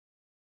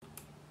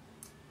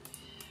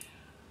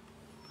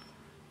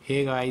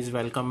Hey guys,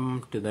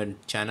 welcome to the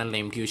channel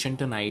named Tuition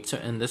Tonight. So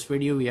in this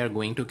video we are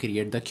going to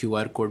create the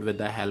QR code with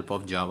the help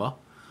of Java.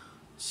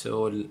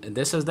 So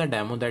this is the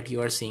demo that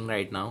you are seeing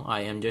right now. I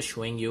am just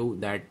showing you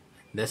that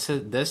this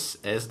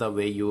is the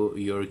way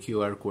your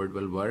QR code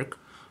will work,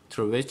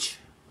 through which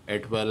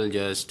it will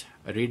just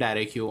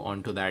redirect you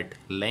onto that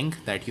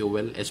link that you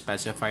will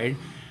specified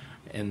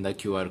in the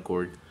QR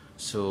code.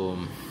 So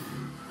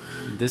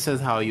this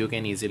is how you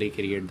can easily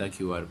create the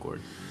QR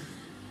code.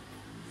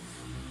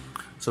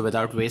 So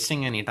without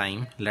wasting any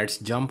time, let's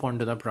jump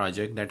onto the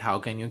project. That how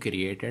can you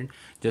create it?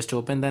 Just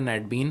open the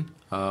NetBean,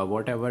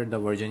 whatever the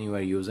version you are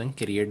using,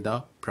 create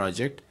the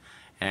project,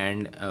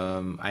 and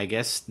I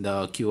guess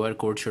the QR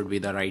code should be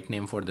the right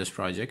name for this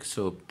project.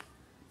 So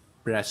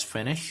press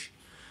finish.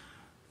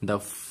 The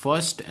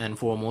first and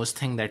foremost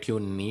thing that you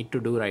need to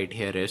do right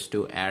here is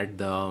to add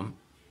the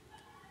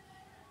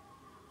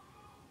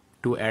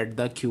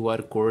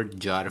QR code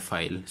jar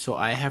file. So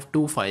I have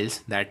two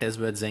files, that is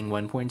with Zing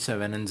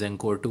 1.7 and Zing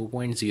Core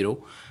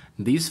 2.0.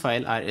 These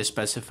files are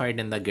specified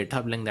in the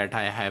GitHub link that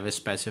I have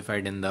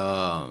specified in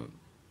the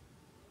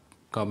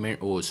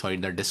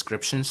the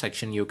description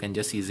section. You can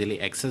just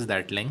easily access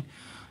that link.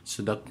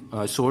 So the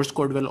source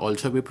code will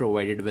also be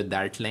provided with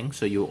that link,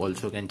 so you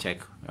also can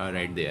check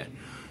right there.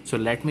 So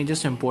let me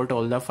just import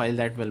all the files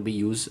that will be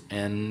used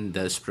in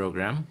this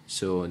program.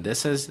 So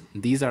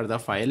these are the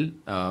file.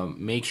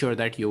 Make sure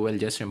that you will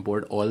just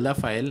import all the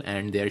file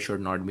and there should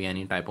not be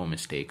any typo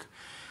mistake.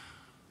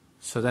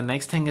 So the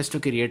next thing is to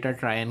create a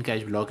try and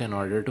catch block in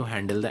order to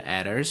handle the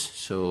errors.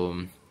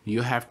 So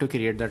you have to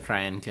create the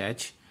try and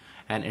catch,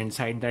 and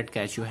inside that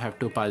catch you have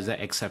to pass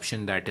the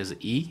exception, that is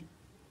E.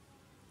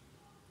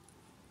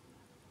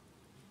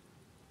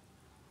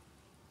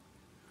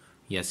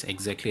 Yes,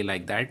 exactly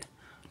like that.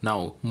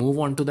 Now move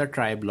on to the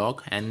try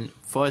block, and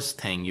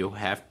first thing you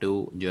have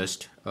to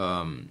just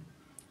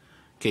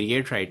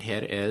create right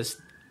here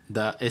is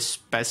the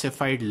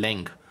specified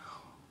link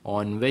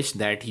on which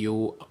that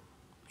you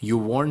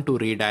want to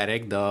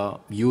redirect the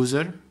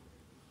user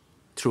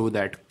through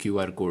that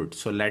QR code.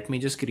 So let me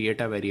just create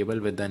a variable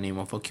with the name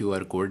of a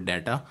QR code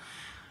data,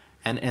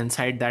 and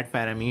inside that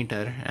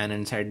parameter and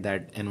inside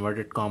that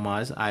inverted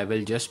commas I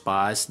will just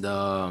pass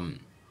the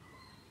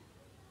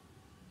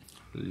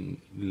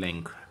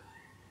link.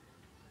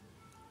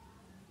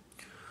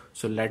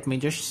 So let me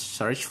just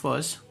search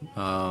first.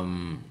 I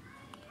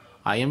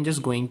am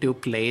just going to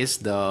place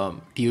the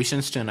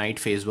Tuitions Tonight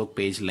Facebook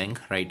page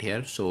link right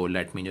here. So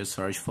let me just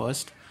search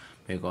first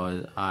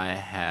because I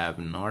have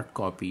not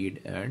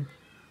copied it.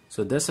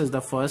 So this is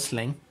the first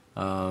link,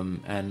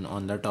 and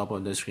on the top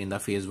of the screen, the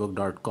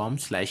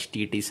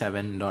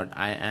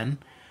facebook.com/tt7.in.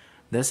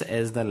 This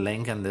is the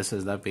link and this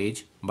is the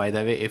page. By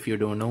the way, if you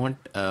do not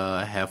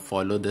have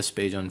followed this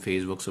page on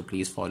Facebook, so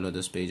please follow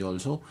this page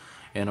also,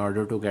 in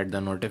order to get the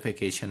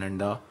notification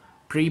and the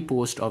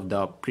pre-post of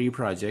the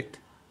pre-project,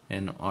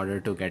 in order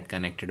to get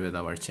connected with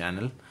our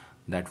channel,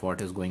 that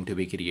what is going to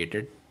be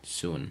created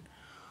soon.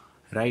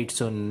 Right,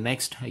 so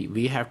next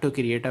we have to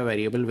create a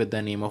variable with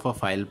the name of a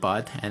file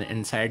path, and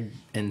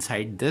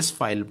inside this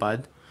file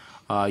path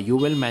you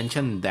will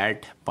mention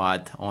that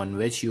path on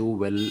which you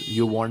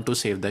want to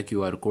save the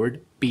QR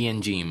code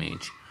PNG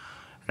image.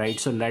 Right,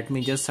 so let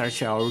me just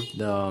search out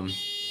the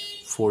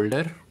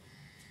folder.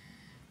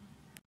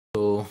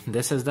 So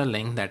this is the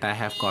link that I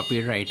have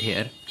copied right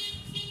here.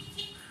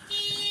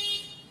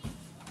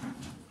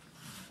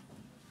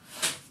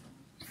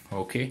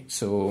 Okay,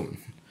 so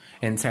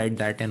inside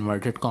that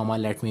inverted comma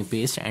let me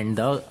paste, and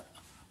the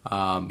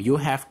you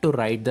have to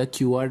write the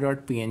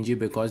qr.png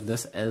because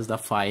this is the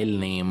file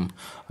name,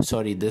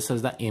 this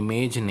is the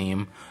image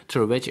name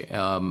through which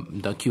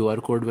the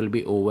QR code will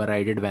be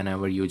overridden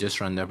whenever you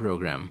just run the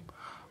program.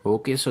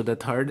 Okay, so the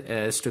third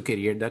is to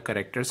create the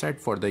character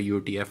set for the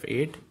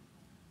UTF-8,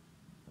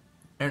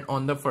 and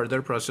on the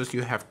further process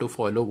you have to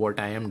follow what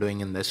I am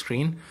doing in the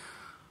screen.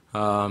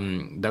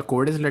 The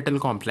code is little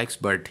complex,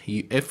 but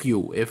if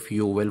you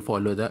will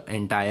follow the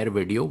entire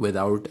video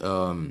without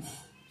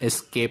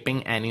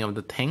escaping any of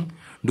the thing,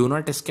 do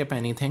not escape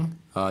anything,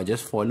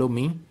 just follow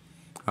me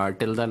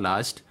till the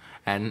last,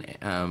 and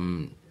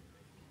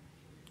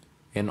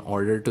in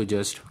order to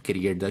just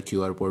create the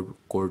QR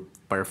code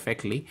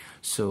perfectly.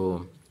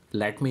 So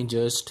let me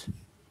just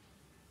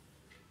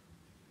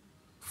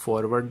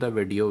forward the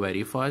video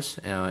very fast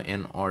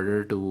in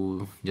order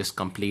to just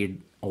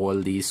complete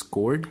all these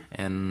code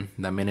in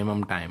the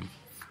minimum time.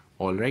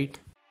 All right.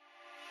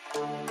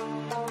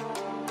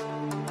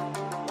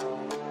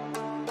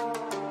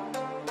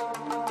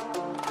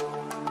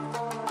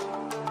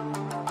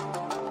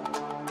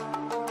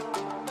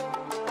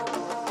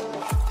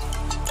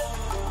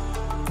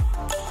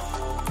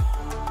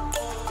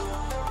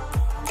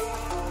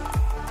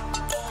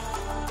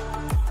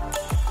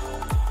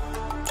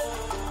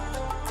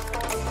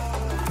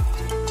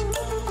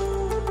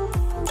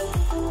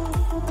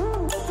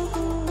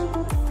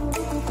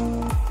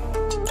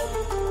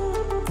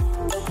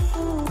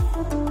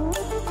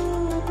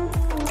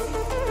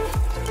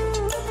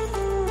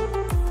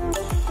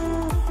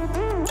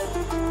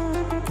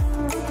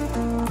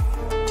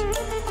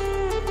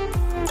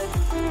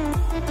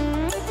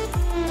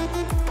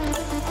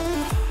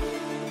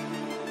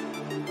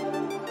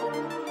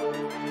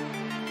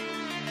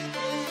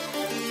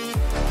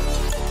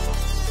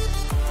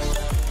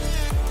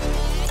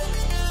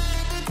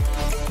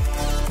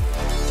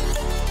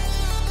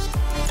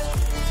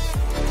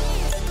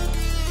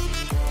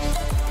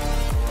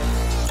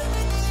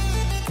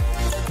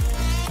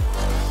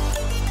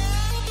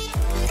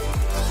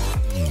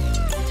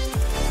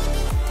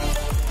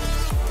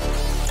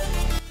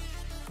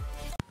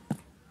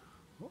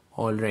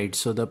 Alright,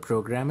 so the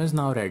program is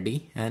now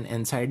ready, and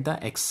inside the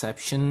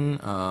exception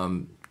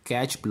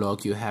catch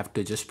block you have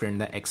to just print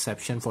the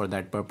exception. For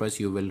that purpose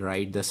you will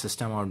write the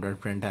system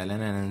out.println,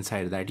 and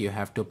inside that you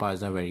have to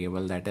pass the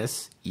variable that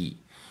is e.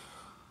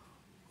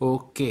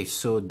 Okay,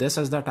 so this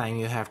is the time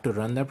you have to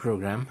run the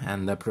program,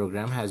 and the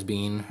program has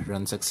been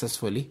run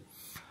successfully.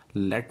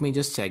 Let me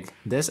just check.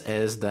 This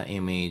is the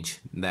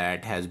image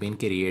that has been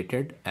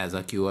created as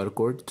a QR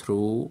code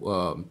through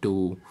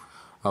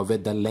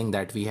with the link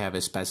that we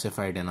have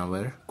specified in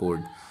our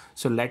code.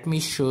 So let me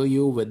show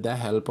you with the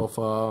help of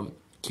a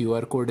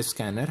QR code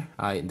scanner.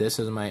 This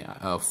is my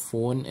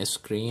phone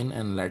screen,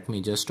 and let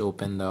me just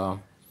open the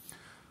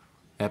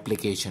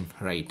application.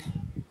 Right,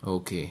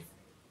 okay,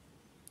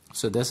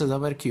 so this is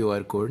our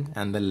QR code,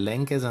 and the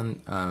link is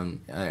on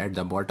at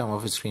the bottom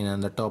of the screen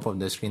and the top of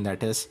the screen,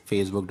 that is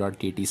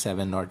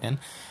facebook.tt7.in,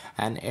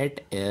 and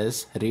it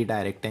is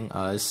redirecting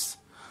us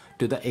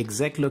to the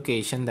exact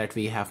location that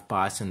we have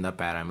passed in the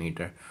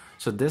parameter.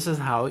 So this is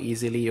how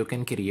easily you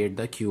can create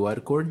the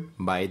QR code.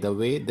 By the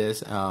way,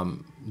 this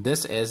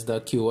is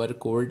the QR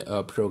code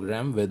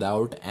program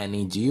without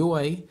any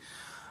GUI.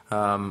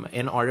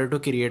 In order to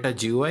create a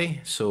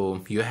GUI,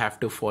 so you have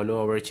to follow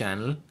our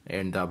channel,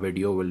 and the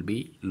video will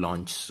be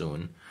launched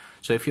soon.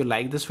 So if you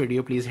like this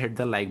video, please hit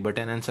the like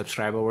button and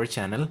subscribe our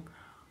channel,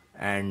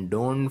 and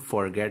don't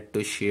forget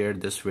to share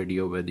this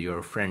video with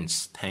your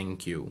friends.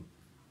 Thank you.